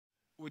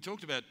We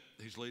talked about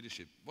his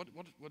leadership. What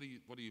do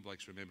you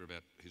blokes remember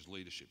about his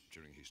leadership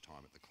during his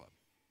time at the club?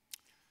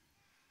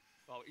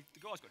 Well, the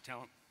guy's got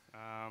talent,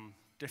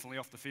 definitely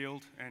off the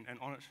field and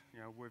on it. You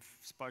know, we've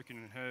spoken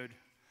and heard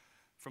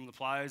from the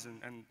players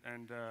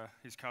and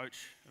his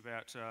coach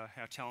about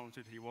how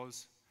talented he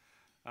was.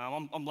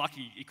 I'm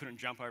lucky he couldn't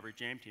jump over a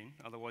jam tin,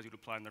 otherwise he would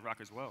have played in the ruck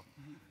as well.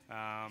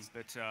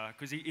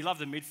 Because he loved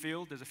the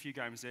midfield. There's a few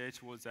games there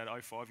towards that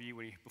 05 year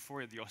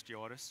before he had the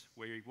osteitis,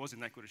 where he was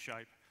in that good a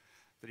shape,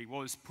 that he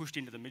was pushed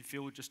into the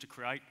midfield just to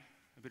create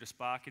a bit of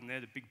spark in there,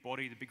 the big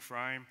body, the big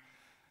frame.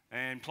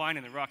 And playing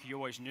in the ruck, he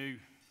always knew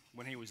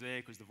when he was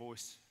there because the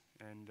voice,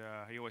 and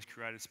he always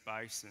created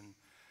space, and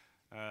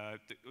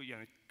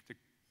the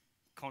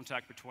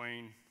contact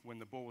between when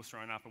the ball was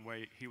thrown up and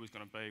where he was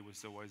going to be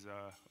was always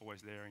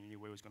there, and you knew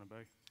where he was going to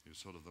be. He was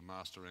sort of the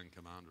master and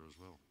commander as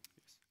well.